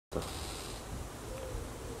Waiting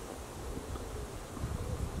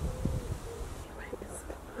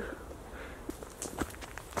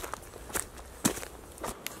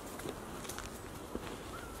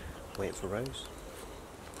for Rose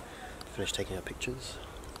to finish taking her pictures.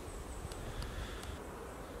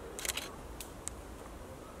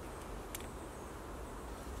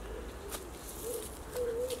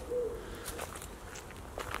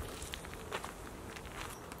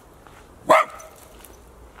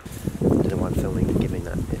 I don't know why I'm filming and giving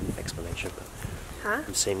that explanation, but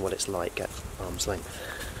I'm seeing what it's like at arm's length.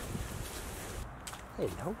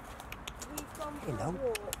 Hello. Hello.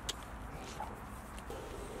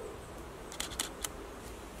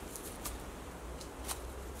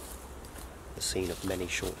 The scene of many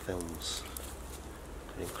short films,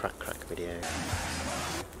 including Crack video,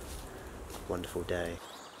 Wonderful Day,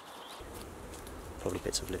 probably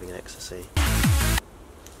bits of Living in Ecstasy,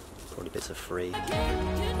 probably bits of Free,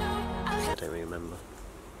 I don't really remember.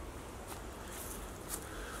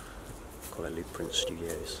 Call it Blueprint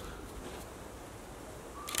Studios.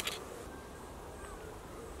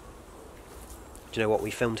 Do you know what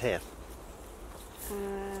we filmed here?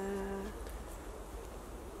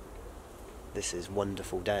 This is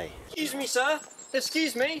Wonderful Day. Excuse me, sir.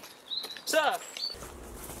 Excuse me, sir.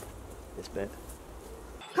 This bit.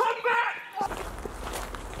 Come back!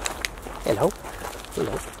 Hello.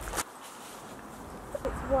 Hello.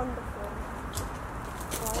 It's wonderful.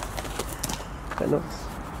 Right. Very nice.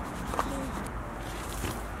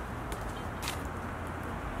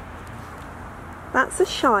 That's a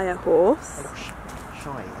Shire horse.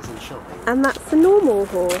 Shy, isn't shy. And that's a normal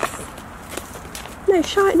horse. No,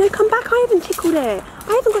 Shire, no, come back, I haven't tickled it.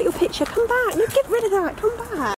 I haven't got your picture, come back. No, get rid of that, come back.